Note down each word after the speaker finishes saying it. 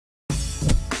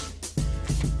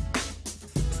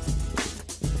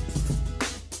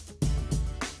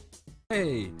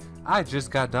Hey, I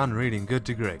just got done reading Good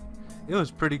to Great. It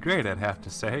was pretty great, I'd have to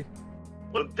say.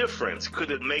 What difference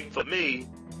could it make for me?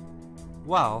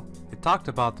 Well, it talked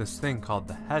about this thing called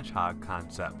the Hedgehog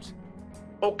Concept.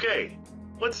 Okay,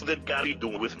 what's that got to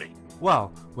do with me?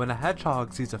 Well, when a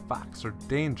hedgehog sees a fox or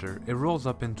danger, it rolls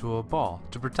up into a ball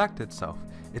to protect itself.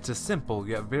 It's a simple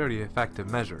yet very effective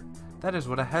measure. That is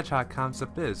what a hedgehog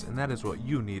concept is, and that is what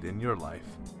you need in your life.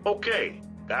 Okay,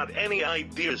 got any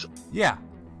ideas? Yeah.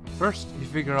 First, you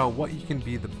figure out what you can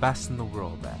be the best in the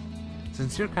world at.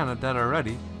 Since you're kinda dead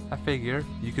already, I figure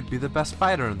you could be the best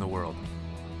fighter in the world.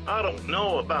 I don't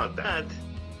know about that.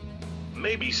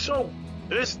 Maybe so.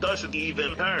 This doesn't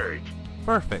even hurt.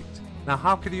 Perfect. Now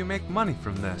how could you make money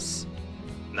from this?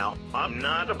 Now, I'm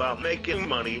not about making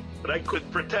money, but I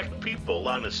could protect people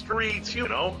on the streets, you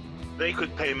know. They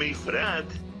could pay me for that.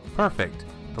 Perfect.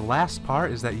 The last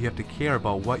part is that you have to care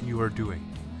about what you are doing.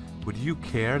 Would you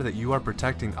care that you are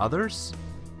protecting others?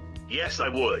 Yes, I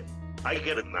would. I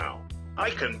get it now.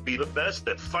 I can be the best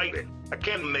at fighting. I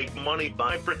can make money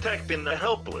by protecting the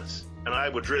helpless, and I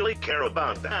would really care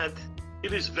about that.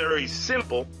 It is very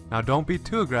simple. Now don't be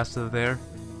too aggressive there.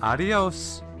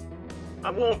 Adios.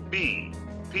 I won't be.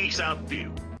 Peace out to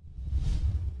you.